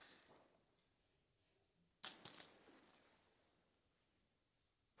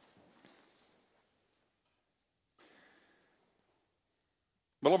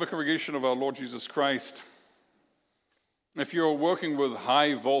Beloved congregation of our Lord Jesus Christ, if you're working with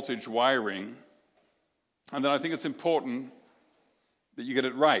high voltage wiring, and then I think it's important that you get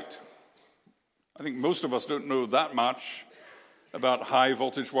it right. I think most of us don't know that much about high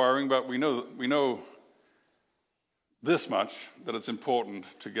voltage wiring, but we know this much, that it's important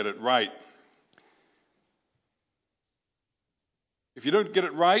to get it right. If you don't get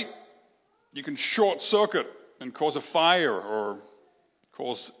it right, you can short circuit and cause a fire or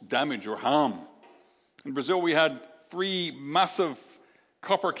cause damage or harm. In Brazil, we had 3 massive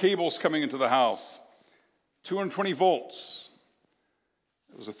copper cables coming into the house, 220 volts.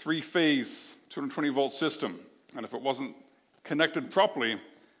 It was a 3-phase, 220-volt system. And if it wasn't connected properly,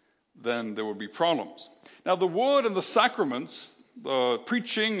 then there would be problems. Now, the Word and the sacraments, the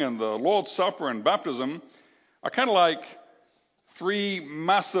preaching and the Lord's Supper and baptism, are kind of like 3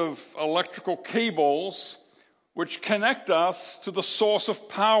 massive electrical cables which connect us to the source of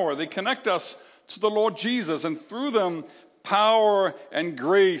power. They connect us to the Lord Jesus, and through them, power and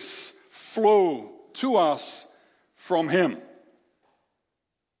grace flow to us from Him.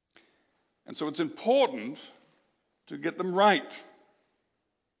 And so it's important to get them right.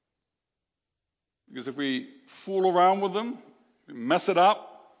 Because if we fool around with them, we mess it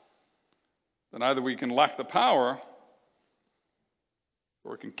up, then either we can lack the power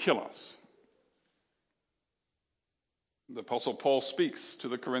or it can kill us. The Apostle Paul speaks to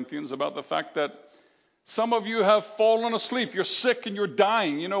the Corinthians about the fact that some of you have fallen asleep. You're sick and you're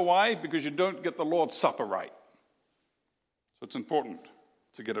dying. You know why? Because you don't get the Lord's Supper right. So it's important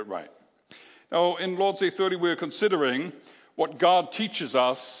to get it right. Now, in Lord's Day 30, we're considering what God teaches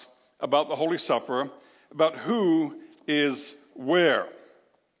us about the Holy Supper, about who is where.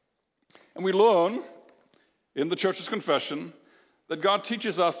 And we learn in the Church's confession that God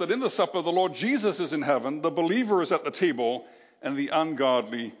teaches us that in the supper, the Lord Jesus is in heaven, the believer is at the table, and the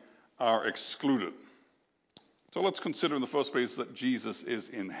ungodly are excluded. So let's consider in the first place that Jesus is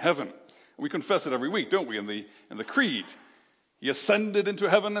in heaven. We confess it every week, don't we, in the Creed. He ascended into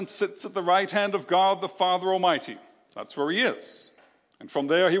heaven and sits at the right hand of God, the Father Almighty. That's where He is. And from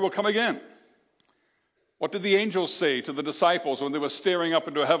there He will come again. What did the angels say to the disciples when they were staring up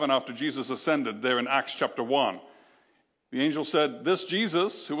into heaven after Jesus ascended there in Acts chapter 1? The angel said, "This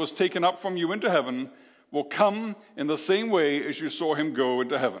Jesus, who was taken up from you into heaven, will come in the same way as you saw Him go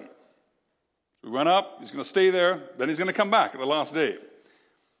into heaven." He went up, He's going to stay there, then He's going to come back at the last day.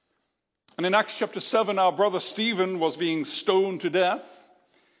 And in Acts chapter 7, our brother Stephen was being stoned to death.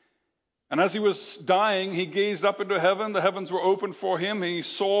 And as he was dying, he gazed up into heaven. The heavens were opened for him. He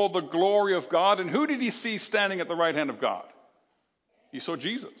saw the glory of God. And who did he see standing at the right hand of God? He saw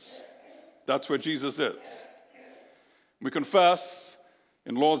Jesus. That's where Jesus is. We confess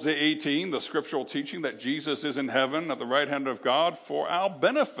in Lord's Day 18, the scriptural teaching that Jesus is in heaven at the right hand of God for our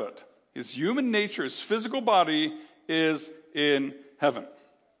benefit. His human nature, His physical body is in heaven.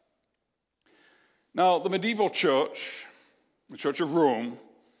 Now, the medieval church, the Church of Rome,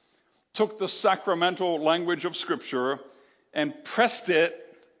 took the sacramental language of Scripture and pressed it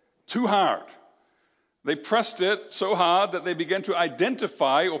too hard. They pressed it so hard that they began to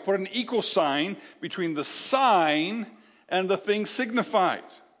identify or put an equal sign between the sign and the thing signified,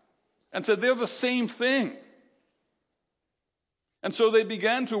 and said they're the same thing. And so they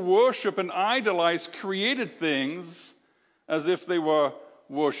began to worship and idolize created things as if they were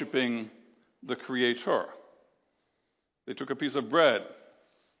worshiping the Creator. They took a piece of bread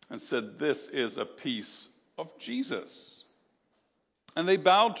and said, "This is a piece of Jesus." And they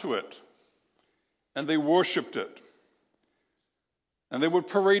bowed to it, and they worshiped it. And they would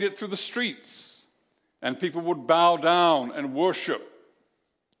parade it through the streets, and people would bow down and worship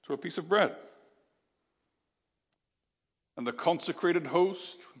to a piece of bread. And the consecrated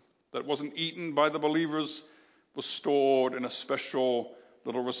host that wasn't eaten by the believers was stored in a special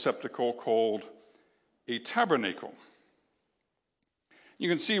little receptacle called a tabernacle. You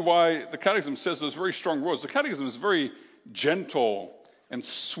can see why the Catechism says those very strong words. The Catechism is very gentle and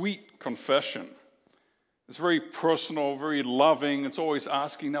sweet confession. It's very personal, very loving. It's always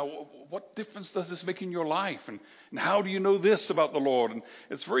asking, now, what difference does this make in your life? And how do you know this about the Lord? And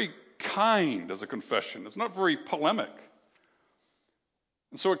it's very kind as a confession. It's not very polemic.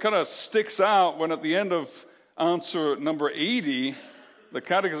 And so it kind of sticks out when at the end of answer number 80, the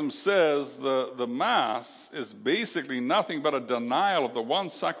Catechism says the Mass is basically nothing but a denial of the one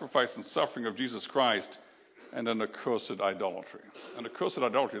sacrifice and suffering of Jesus Christ and an accursed idolatry. An accursed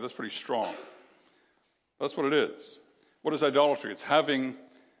idolatry, that's pretty strong. That's what it is. What is idolatry? It's having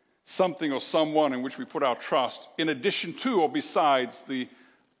something or someone in which we put our trust in addition to or besides the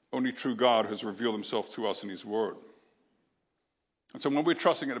only true God who has revealed Himself to us in His Word. And so when we're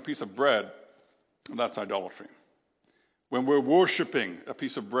trusting in a piece of bread, that's idolatry. When we're worshiping a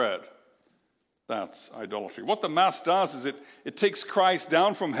piece of bread, that's idolatry. What the Mass does is it takes Christ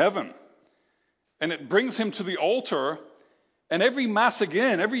down from heaven and it brings him to the altar. And every Mass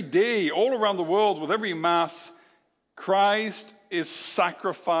again, every day, all around the world, with every Mass, Christ is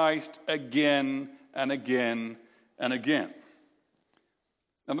sacrificed again and again and again.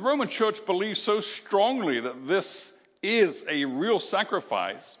 And the Roman Church believes so strongly that this is a real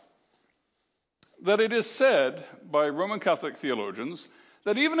sacrifice that it is said by Roman Catholic theologians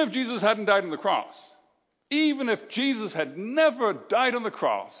that even if Jesus hadn't died on the cross, even if Jesus had never died on the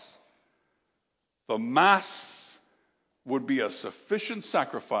cross, the Mass would be a sufficient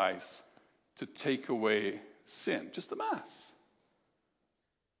sacrifice to take away sin. Just the Mass.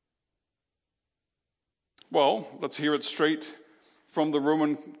 Well, let's hear it straight from the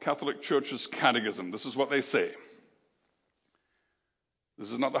Roman Catholic Church's catechism. This is what they say.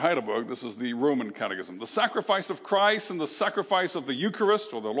 This is not the Heidelberg, this is the Roman catechism. The sacrifice of Christ and the sacrifice of the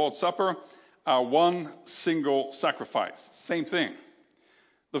Eucharist, or the Lord's Supper, are one single sacrifice. Same thing.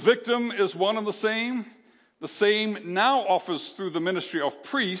 The victim is one and the same. The same now offers through the ministry of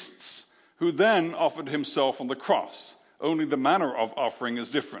priests, who then offered himself on the cross. Only the manner of offering is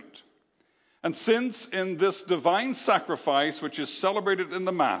different. And since in this divine sacrifice, which is celebrated in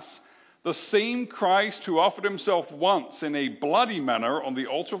the Mass, the same Christ who offered himself once in a bloody manner on the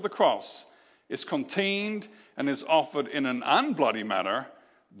altar of the cross is contained and is offered in an unbloody manner,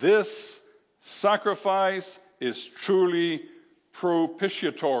 this sacrifice is truly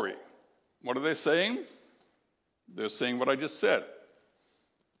propitiatory. What are they saying? They're saying what I just said.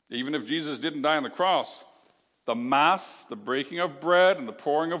 Even if Jesus didn't die on the cross, the Mass, the breaking of bread and the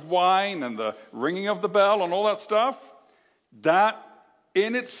pouring of wine and the ringing of the bell and all that stuff, that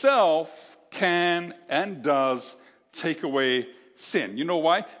in itself can and does take away sin. You know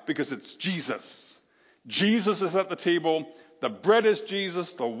why? Because it's Jesus. Jesus is at the table. The bread is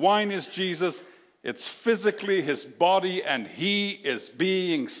Jesus. The wine is Jesus. It's physically his body, and he is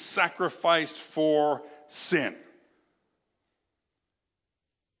being sacrificed for sin.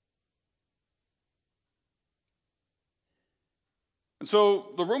 And so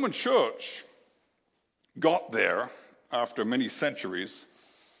the Roman Church got there after many centuries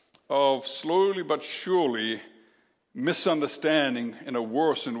of slowly but surely misunderstanding in a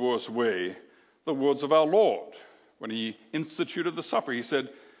worse and worse way the words of our Lord. When he instituted the supper, he said,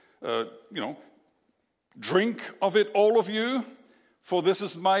 drink of it, all of you, for this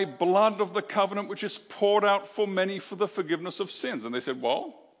is my blood of the covenant, which is poured out for many for the forgiveness of sins. And they said,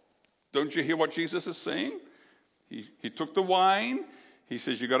 well, don't you hear what Jesus is saying? He took the wine. He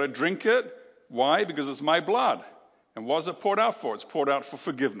says, you got to drink it. Why? Because it's my blood. And what is it poured out for? It's poured out for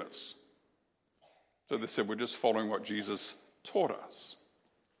forgiveness. So they said, we're just following what Jesus taught us.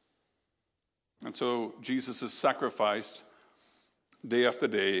 And so Jesus is sacrificed day after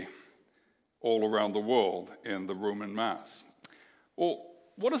day all around the world in the Roman Mass. Well,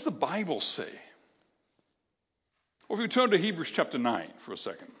 what does the Bible say? Well, if you turn to Hebrews chapter 9 for a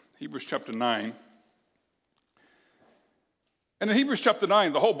second. Hebrews chapter 9. And in Hebrews chapter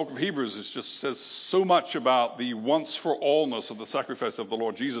 9, the whole book of Hebrews just says so much about the once-for-allness of the sacrifice of the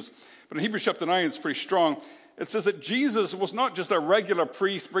Lord Jesus. But in Hebrews chapter 9, it's pretty strong. It says that Jesus was not just a regular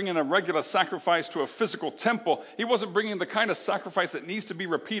priest bringing a regular sacrifice to a physical temple. He wasn't bringing the kind of sacrifice that needs to be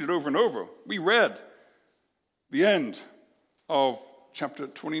repeated over and over. We read the end of chapter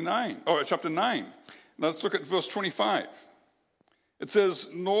 9. Let's look at verse 25. It says,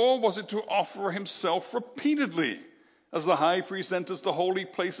 nor was it to offer himself repeatedly, as the high priest enters the holy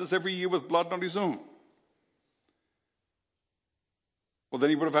places every year with blood on his own. Well, then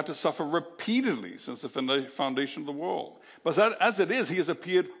he would have had to suffer repeatedly since the foundation of the world. But as it is, he has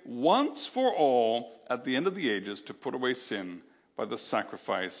appeared once for all at the end of the ages to put away sin by the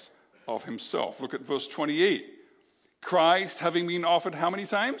sacrifice of himself. Look at verse 28. Christ having been offered how many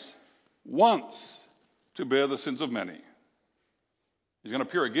times? Once to bear the sins of many. He's going to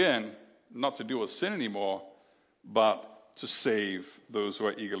appear again, not to deal with sin anymore, but to save those who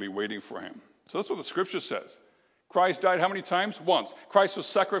are eagerly waiting for him. So that's what the scripture says. Christ died how many times? Once. Christ was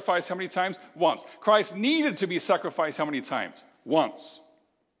sacrificed how many times? Once. Christ needed to be sacrificed how many times? Once.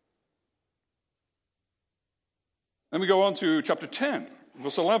 Then we go on to chapter 10,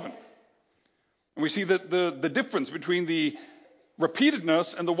 verse 11. And we see that the difference between the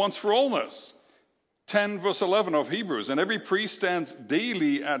repeatedness and the once-for-allness. 10 verse 11 of Hebrews. And every priest stands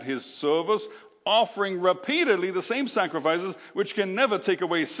daily at his service, offering repeatedly the same sacrifices which can never take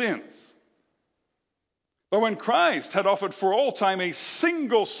away sins. But when Christ had offered for all time a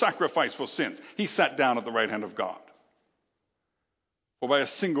single sacrifice for sins, he sat down at the right hand of God. For by a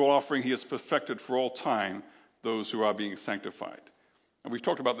single offering he has perfected for all time those who are being sanctified. And we've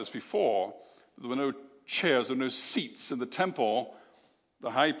talked about this before. There were no chairs, there were no seats in the temple. The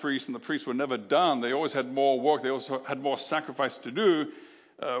high priest and the priests were never done. They always had more work. They also had more sacrifice to do.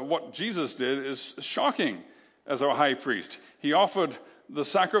 What Jesus did is shocking as our high priest. He offered the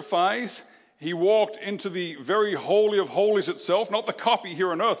sacrifice. He walked into the very holy of holies itself, not the copy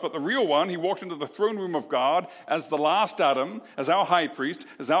here on earth, but the real one. He walked into the throne room of God as the last Adam, as our high priest,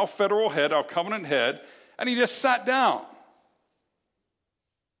 as our federal head, our covenant head, and he just sat down.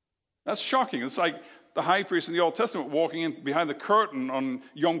 That's shocking. It's like the high priest in the Old Testament walking in behind the curtain on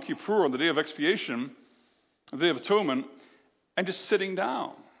Yom Kippur, on the day of expiation, the day of atonement, and just sitting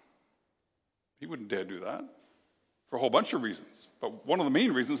down. He wouldn't dare do that for a whole bunch of reasons. But one of the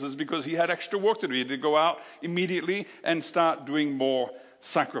main reasons is because he had extra work to do. He had to go out immediately and start doing more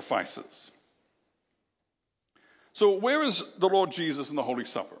sacrifices. So where is the Lord Jesus in the Holy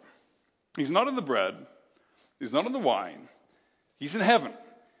Supper? He's not in the bread. He's not in the wine. He's in heaven.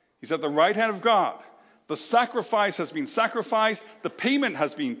 He's at the right hand of God. The sacrifice has been sacrificed. The payment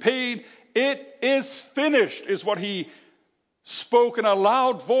has been paid. It is finished, is what he spoke in a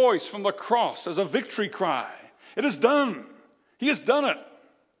loud voice from the cross as a victory cry. It is done. He has done it.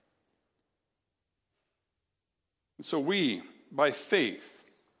 And so we, by faith,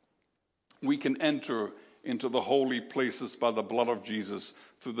 we can enter into the holy places by the blood of Jesus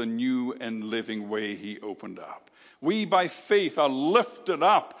through the new and living way he opened up. We, by faith, are lifted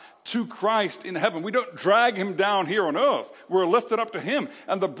up to Christ in heaven. We don't drag him down here on earth. We're lifted up to him.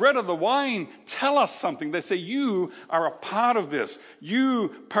 And the bread and the wine tell us something. They say, you are a part of this. You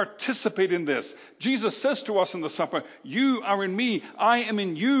participate in this. Jesus says to us in the supper, you are in me, I am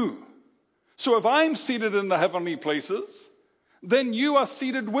in you. So if I'm seated in the heavenly places, then you are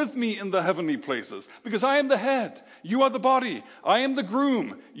seated with me in the heavenly places, because I am the head, you are the body, I am the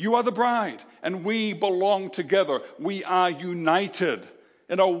groom, you are the bride, and we belong together. We are united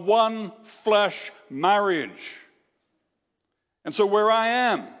in a one flesh marriage. And so where I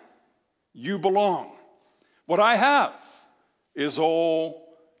am, you belong. What I have is all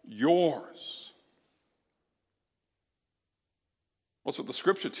yours. That's what the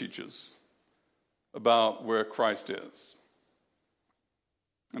scripture teaches about where Christ is.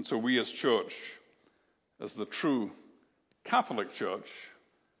 And so we as church, as the true Catholic Church,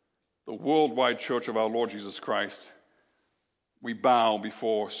 the worldwide church of our Lord Jesus Christ, we bow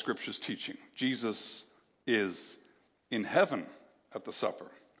before Scripture's teaching. Jesus is in heaven at the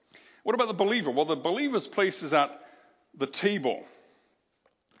supper. What about the believer? Well, the believer's place is at the table.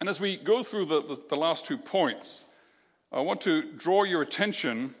 And as we go through the last 2 points, I want to draw your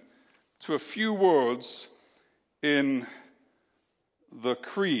attention to a few words in the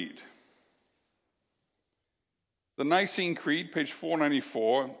Creed. The Nicene Creed, page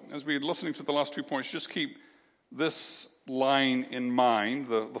 494. As we're listening to the last 2 points, just keep this line in mind,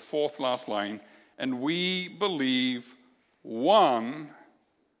 the fourth last line. And we believe one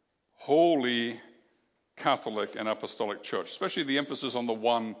holy Catholic and Apostolic Church, especially the emphasis on the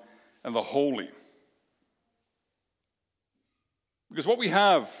one and the holy. Because what we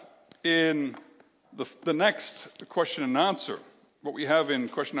have in the next question and answer, what we have in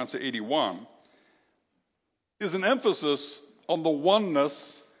question and answer 81, is an emphasis on the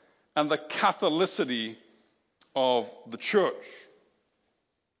oneness and the Catholicity of the church.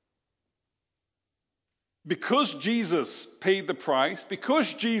 Because Jesus paid the price,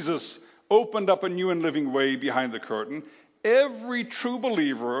 because Jesus opened up a new and living way behind the curtain, every true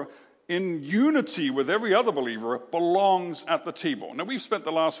believer in unity with every other believer belongs at the table. Now, we've spent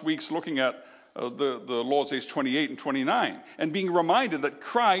the last weeks looking at the Lord's Days 28 and 29 and being reminded that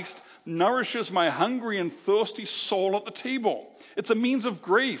Christ nourishes my hungry and thirsty soul at the table. It's a means of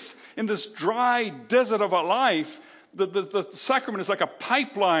grace. In this dry desert of our life, the sacrament is like a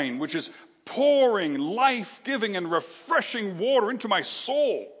pipeline which is pouring life-giving and refreshing water into my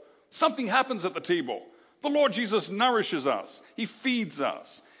soul. Something happens at the table. The Lord Jesus nourishes us. He feeds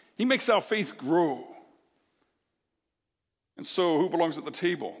us. He makes our faith grow. And so, who belongs at the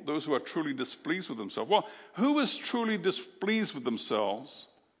table? Those who are truly displeased with themselves. Well, who is truly displeased with themselves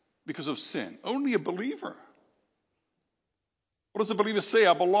because of sin? Only a believer. What does the believer say?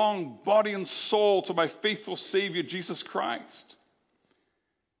 I belong body and soul to my faithful Savior, Jesus Christ.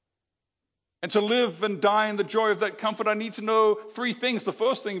 And to live and die in the joy of that comfort, I need to know 3 things. The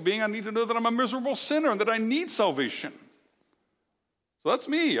first thing being, I need to know that I'm a miserable sinner and that I need salvation. So that's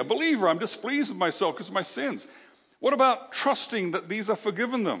me, a believer. I'm displeased with myself because of my sins. What about trusting that these are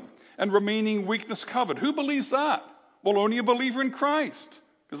forgiven them and remaining weakness covered? Who believes that? Well, only a believer in Christ.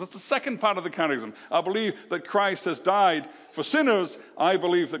 Because that's the second part of the catechism. I believe that Christ has died for sinners. I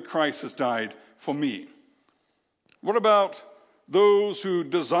believe that Christ has died for me. What about those who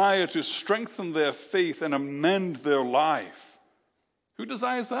desire to strengthen their faith and amend their life? Who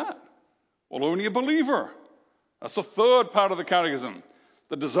desires that? Well, only a believer. That's the third part of the catechism.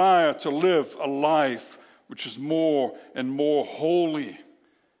 The desire to live a life which is more and more holy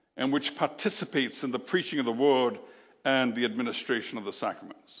and which participates in the preaching of the word and the administration of the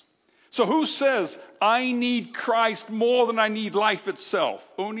sacraments. So who says, I need Christ more than I need life itself?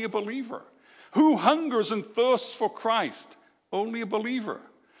 Only a believer. Who hungers and thirsts for Christ? Only a believer.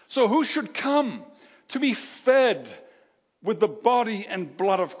 So who should come to be fed with the body and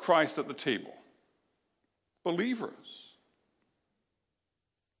blood of Christ at the table? Believers.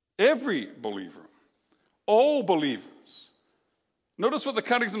 Every believer. All believers. Notice what the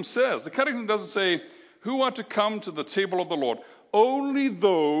catechism says. The catechism doesn't say, who are to come to the table of the Lord? Only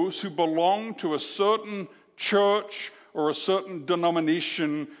those who belong to a certain church or a certain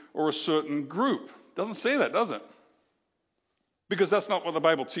denomination or a certain group. Doesn't say that, does it? Because that's not what the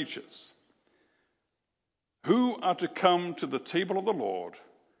Bible teaches. Who are to come to the table of the Lord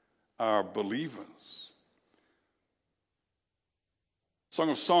are believers. Song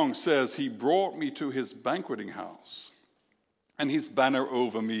of Songs says, he brought me to his banqueting house, and his banner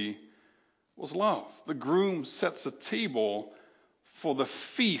over me was love. The groom sets a table for the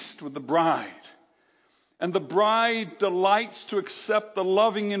feast with the bride, and the bride delights to accept the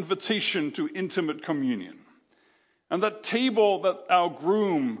loving invitation to intimate communion. And that table that our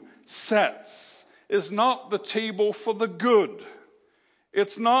groom sets is not the table for the good.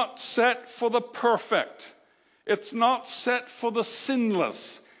 It's not set for the perfect. It's not set for the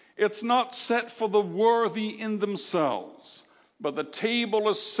sinless. It's not set for the worthy in themselves. But the table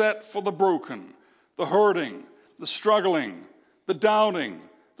is set for the broken, the hurting, the struggling, the doubting,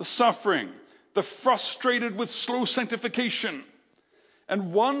 the suffering, the frustrated with slow sanctification.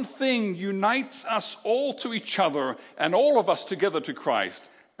 And one thing unites us all to each other and all of us together to Christ,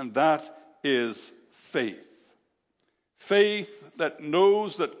 and that is faith. Faith that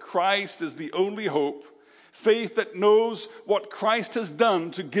knows that Christ is the only hope. Faith that knows what Christ has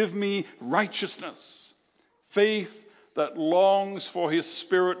done to give me righteousness. Faith that longs for his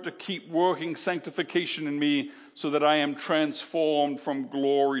Spirit to keep working sanctification in me so that I am transformed from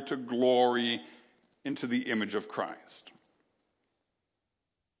glory to glory into the image of Christ.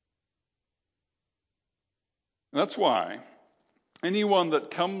 And that's why anyone that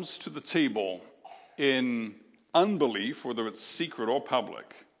comes to the table in unbelief, whether it's secret or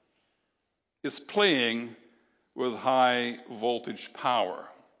public, is playing with high voltage power.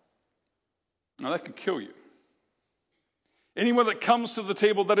 Now that can kill you. Anyone that comes to the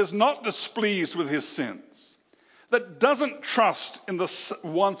table that is not displeased with his sins, that doesn't trust in the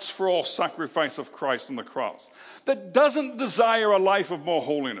once-for-all sacrifice of Christ on the cross, that doesn't desire a life of more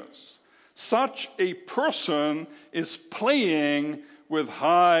holiness, such a person is playing with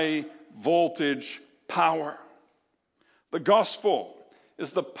high voltage power. The gospel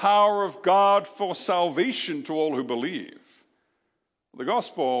is the power of God for salvation to all who believe. The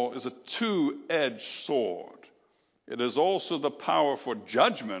gospel is a two-edged sword. It is also the power for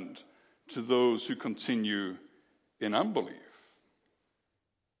judgment to those who continue in unbelief.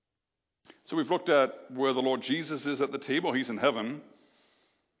 So we've looked at where the Lord Jesus is at the table. He's in heaven.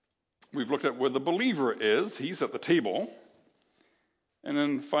 We've looked at where the believer is. He's at the table. And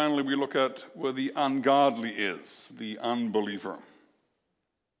then finally we look at where the ungodly is, the unbeliever.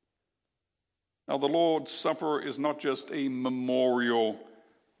 Now the Lord's Supper is not just a memorial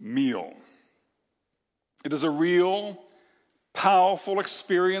meal. It is a real, powerful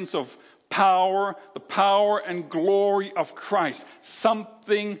experience of power, the power and glory of Christ.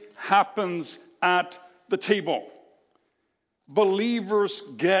 Something happens at the table. Believers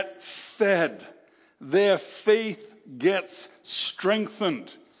get fed. Their faith gets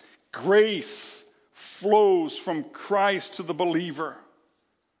strengthened. Grace flows from Christ to the believer.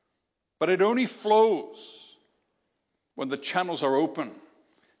 But it only flows when the channels are open.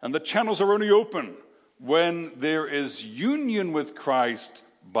 And the channels are only open when there is union with Christ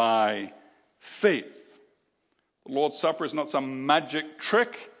by faith. The Lord's Supper is not some magic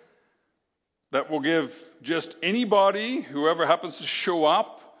trick that will give just anybody, whoever happens to show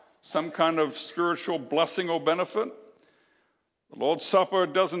up, some kind of spiritual blessing or benefit. The Lord's Supper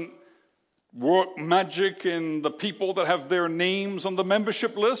doesn't work magic in the people that have their names on the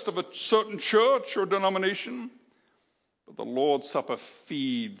membership list of a certain church or denomination. But the Lord's Supper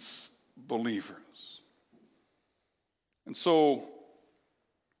feeds believers. And so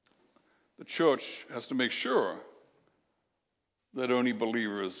the church has to make sure that only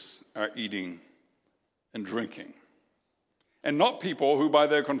believers are eating and drinking, and not people who by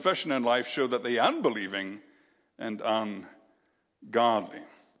their confession in life show that they are unbelieving and ungodly.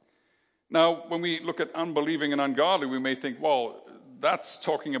 Now, when we look at unbelieving and ungodly, we may think, well, that's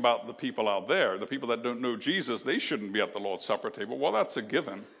talking about the people out there, the people that don't know Jesus. They shouldn't be at the Lord's Supper table. Well, that's a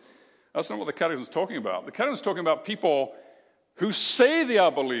given. That's not what the Catechism is talking about. The Catechism is talking about people who say they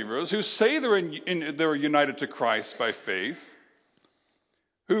are believers, who say they're united to Christ by faith,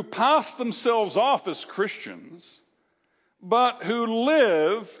 who pass themselves off as Christians, but who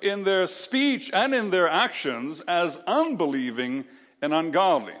live in their speech and in their actions as unbelieving and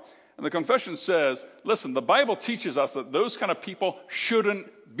ungodly. And the confession says, listen, the Bible teaches us that those kind of people shouldn't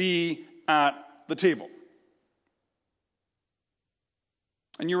be at the table.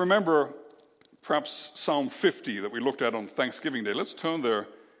 And you remember perhaps Psalm 50 that we looked at on Thanksgiving Day. Let's turn there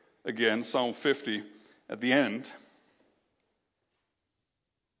again, Psalm 50 at the end.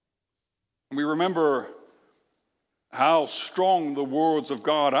 And we remember how strong the words of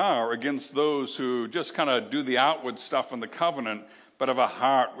God are against those who just kind of do the outward stuff in the covenant, but have a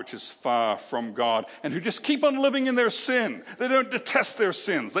heart which is far from God, and who just keep on living in their sin. They don't detest their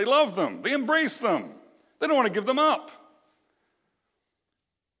sins. They love them. They embrace them. They don't want to give them up.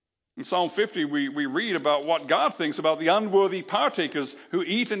 In Psalm 50, we read about what God thinks about the unworthy partakers who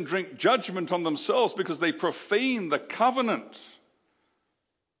eat and drink judgment on themselves because they profane the covenant.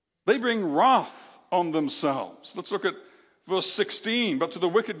 They bring wrath on themselves. Let's look at verse 16. But to the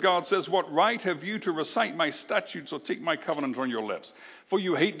wicked God says, what right have you to recite my statutes or take my covenant on your lips? For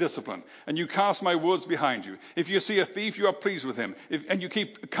you hate discipline, and you cast my words behind you. If you see a thief, you are pleased with him, and you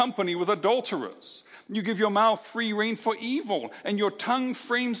keep company with adulterers. You give your mouth free rein for evil, and your tongue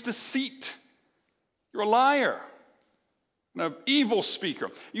frames deceit. You're a liar, an evil speaker.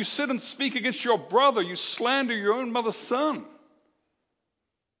 You sit and speak against your brother. You slander your own mother's son.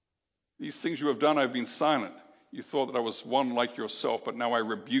 These things you have done, I have been silent. You thought that I was one like yourself, but now I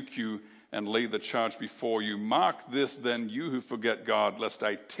rebuke you and lay the charge before you. Mark this then, you who forget God, lest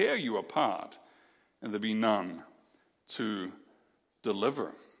I tear you apart and there be none to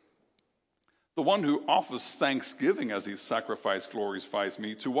deliver. The one who offers thanksgiving as his sacrifice glorifies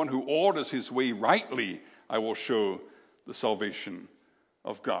me. To one who orders his way rightly, I will show the salvation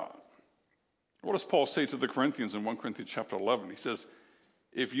of God. What does Paul say to the Corinthians in 1 Corinthians chapter 11? He says,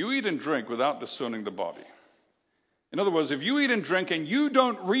 if you eat and drink without discerning the body. In other words, if you eat and drink and you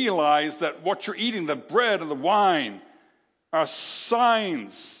don't realize that what you're eating, the bread and the wine, are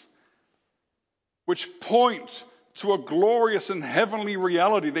signs which point to a glorious and heavenly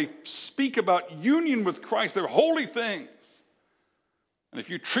reality. They speak about union with Christ. They're holy things. And if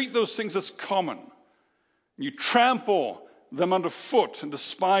you treat those things as common, you trample them underfoot and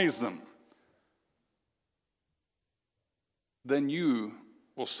despise them, then you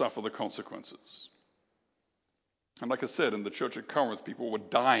will suffer the consequences. And like I said, in the church at Corinth, people were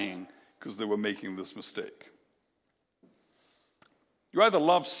dying because they were making this mistake. You either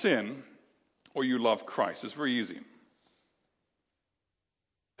love sin or you love Christ. It's very easy.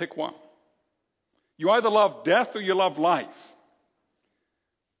 Pick one. You either love death or you love life.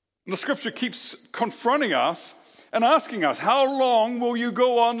 And the scripture keeps confronting us and asking us, how long will you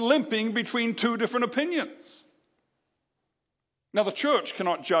go on limping between two different opinions? Now, the church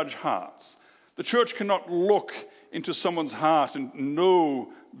cannot judge hearts. The church cannot look into someone's heart and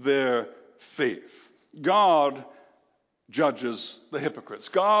know their faith. God judges the hypocrites.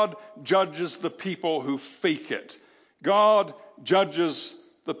 God judges the people who fake it. God judges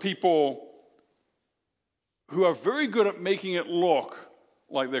the people who are very good at making it look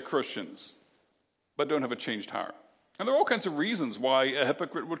like they're Christians, but don't have a changed heart. And there are all kinds of reasons why a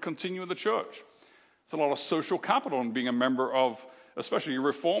hypocrite would continue in the church. There's a lot of social capital in being a member of, especially a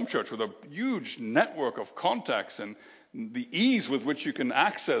Reformed church, with a huge network of contacts and the ease with which you can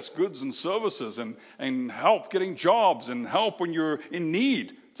access goods and services and help getting jobs and help when you're in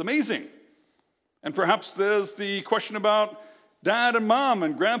need. It's amazing. And perhaps there's the question about dad and mom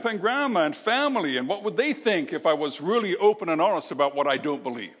and grandpa and grandma and family, and what would they think if I was really open and honest about what I don't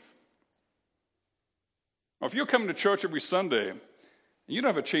believe? Now, if you're coming to church every Sunday and you don't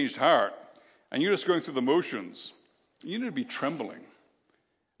have a changed heart and you're just going through the motions, you need to be trembling.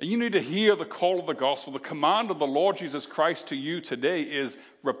 And you need to hear the call of the gospel. The command of the Lord Jesus Christ to you today is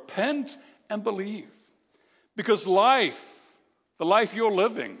repent and believe. Because life, the life you're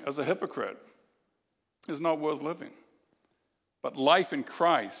living as a hypocrite, is not worth living. But life in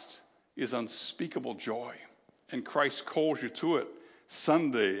Christ is unspeakable joy. And Christ calls you to it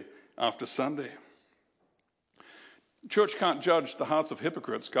Sunday after Sunday. Church can't judge the hearts of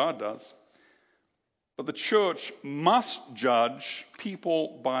hypocrites. God does. But the church must judge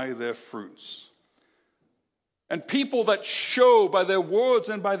people by their fruits. And people that show by their words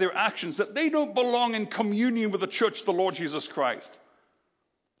and by their actions that they don't belong in communion with the church of the Lord Jesus Christ,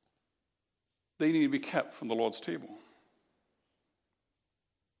 they need to be kept from the Lord's table.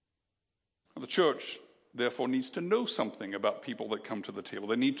 The church, therefore, needs to know something about people that come to the table.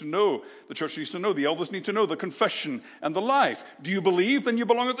 They need to know, the church needs to know, the elders need to know the confession and the life. Do you believe? Then you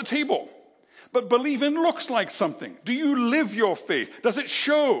belong at the table. But believing looks like something. Do you live your faith? Does it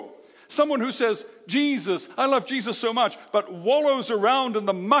show? Someone who says, Jesus, I love Jesus so much, but wallows around in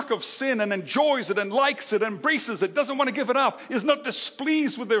the muck of sin and enjoys it and likes it, embraces it, doesn't want to give it up, is not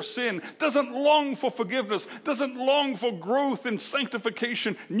displeased with their sin, doesn't long for forgiveness, doesn't long for growth in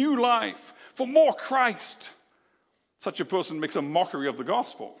sanctification, new life, for more Christ. Such a person makes a mockery of the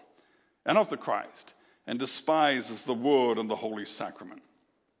gospel and of the Christ and despises the word and the holy sacrament.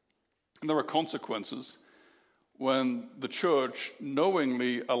 And there are consequences when the church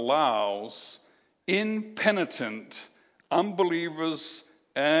knowingly allows impenitent unbelievers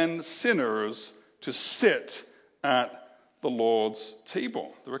and sinners to sit at the Lord's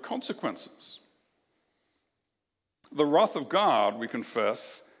table. There are consequences. The wrath of God, we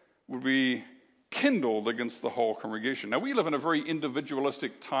confess, would be kindled against the whole congregation. Now, we live in a very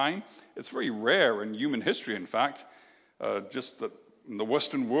individualistic time. It's very rare in human history, in fact, just that in the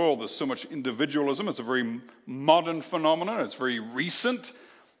Western world, there's so much individualism. It's a very modern phenomenon. It's very recent.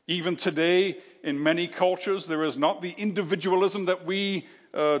 Even today, in many cultures, there is not the individualism that we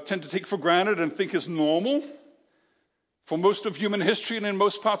tend to take for granted and think is normal. For most of human history and in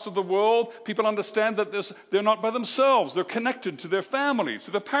most parts of the world, people understand that they're not by themselves. They're connected to their family,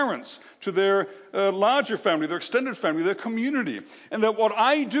 to their parents, to their larger family, their extended family, their community. And that what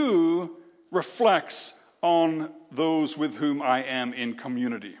I do reflects on those with whom I am in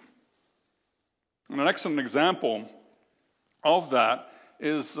community. And an excellent example of that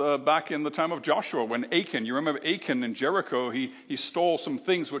is back in the time of Joshua when Achan, you remember Achan in Jericho, he stole some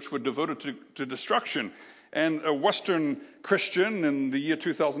things which were devoted to destruction. And a Western Christian in the year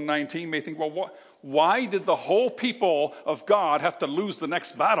 2019 may think, well, why did the whole people of God have to lose the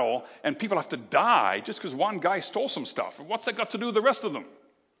next battle and people have to die just because one guy stole some stuff? What's that got to do with the rest of them?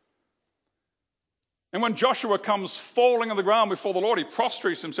 And when Joshua comes falling on the ground before the Lord, he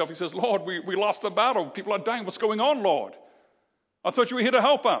prostrates himself. He says, Lord, we lost the battle. People are dying. What's going on, Lord? I thought you were here to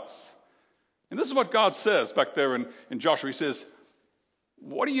help us. And this is what God says back there in Joshua. He says,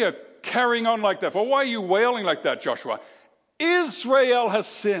 what are you carrying on like that for? Why are you wailing like that, Joshua? Israel has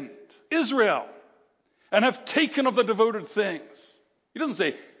sinned. Israel. And have taken of the devoted things. He doesn't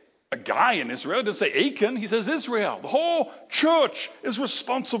say a guy in Israel. He doesn't say Achan. He says Israel. The whole church is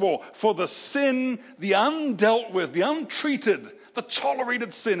responsible for the sin, the undealt with, the untreated, the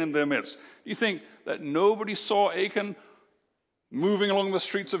tolerated sin in their midst. You think that nobody saw Achan moving along the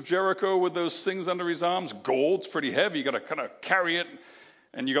streets of Jericho with those things under his arms? Gold's pretty heavy. You got to kind of carry it.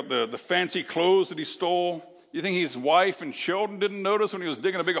 And you got the fancy clothes that he stole. You think his wife and children didn't notice when he was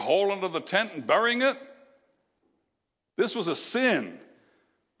digging a big hole under the tent and burying it? This was a sin.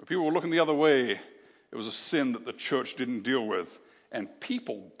 But people were looking the other way. It was a sin that the church didn't deal with. And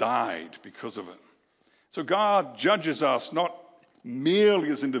people died because of it. So God judges us not merely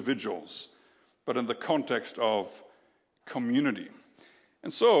as individuals, but in the context of community.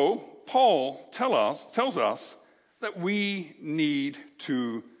 And so Paul tells us that we need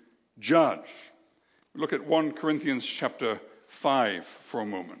to judge. Look at 1 Corinthians chapter 5 for a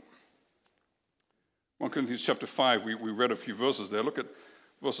moment. 1 Corinthians chapter 5, we read a few verses there. Look at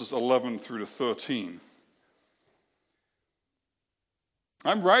verses 11 through to 13.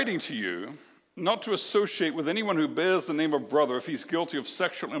 I'm writing to you not to associate with anyone who bears the name of brother if he's guilty of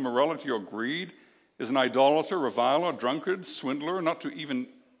sexual immorality or greed, is an idolater, reviler, drunkard, swindler, not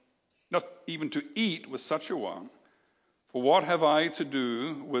even to eat with such a one. For what have I to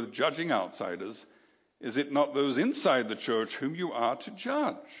do with judging outsiders? Is it not those inside the church whom you are to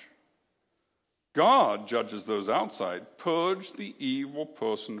judge? God judges those outside. Purge the evil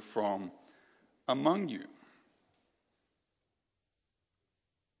person from among you.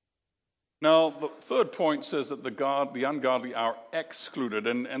 Now, the third point says that the ungodly are excluded,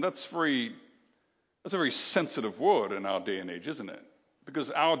 and that's a very sensitive word in our day and age, isn't it?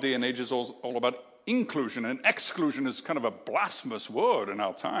 Because our day and age is all about inclusion, and exclusion is kind of a blasphemous word in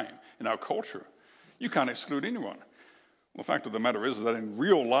our time, in our culture. You can't exclude anyone. Well, the fact of the matter is that in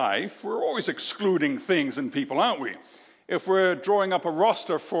real life, we're always excluding things and people, aren't we? If we're drawing up a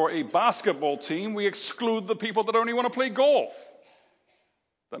roster for a basketball team, we exclude the people that only want to play golf.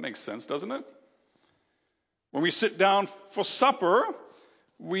 That makes sense, doesn't it? When we sit down for supper,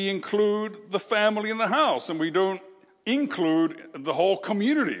 we include the family in the house, and we don't include the whole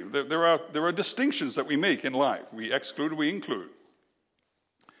community. There are distinctions that we make in life. We exclude, we include.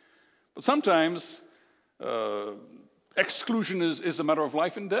 But sometimes exclusion is a matter of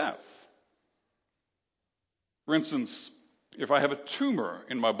life and death. For instance, if I have a tumor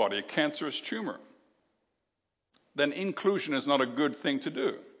in my body, a cancerous tumor, then inclusion is not a good thing to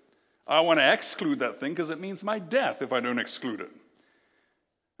do. I want to exclude that thing because it means my death if I don't exclude it.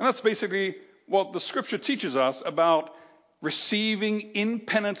 And that's basically what the scripture teaches us about receiving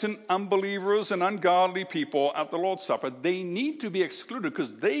impenitent unbelievers and ungodly people at the Lord's Supper. They need to be excluded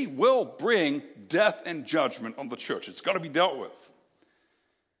because they will bring death and judgment on the church. It's got to be dealt with.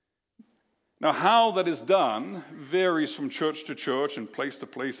 Now, how that is done varies from church to church and place to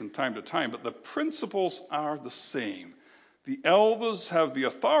place and time to time, but the principles are the same. The elders have the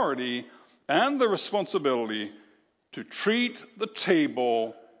authority and the responsibility to treat the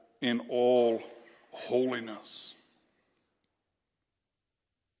table in all holiness.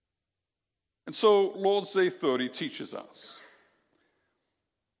 And so Lord's Day 30 teaches us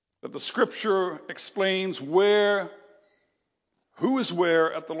that the scripture explains who is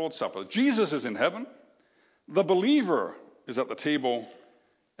where at the Lord's Supper. Jesus is in heaven, the believer is at the table,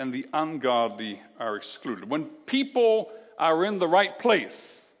 and the ungodly are excluded. When people are in the right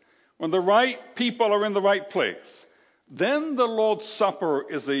place, when the right people are in the right place, then the Lord's Supper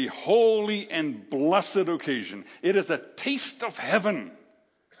is a holy and blessed occasion. It is a taste of heaven.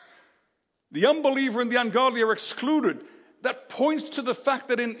 The unbeliever and the ungodly are excluded. That points to the fact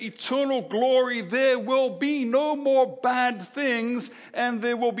that in eternal glory there will be no more bad things, and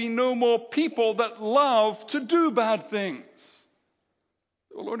there will be no more people that love to do bad things.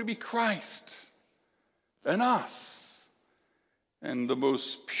 There will only be Christ and us, and the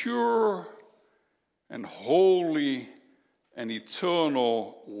most pure and holy and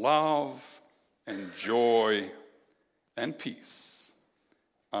eternal love and joy and peace.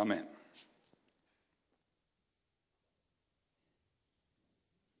 Amen.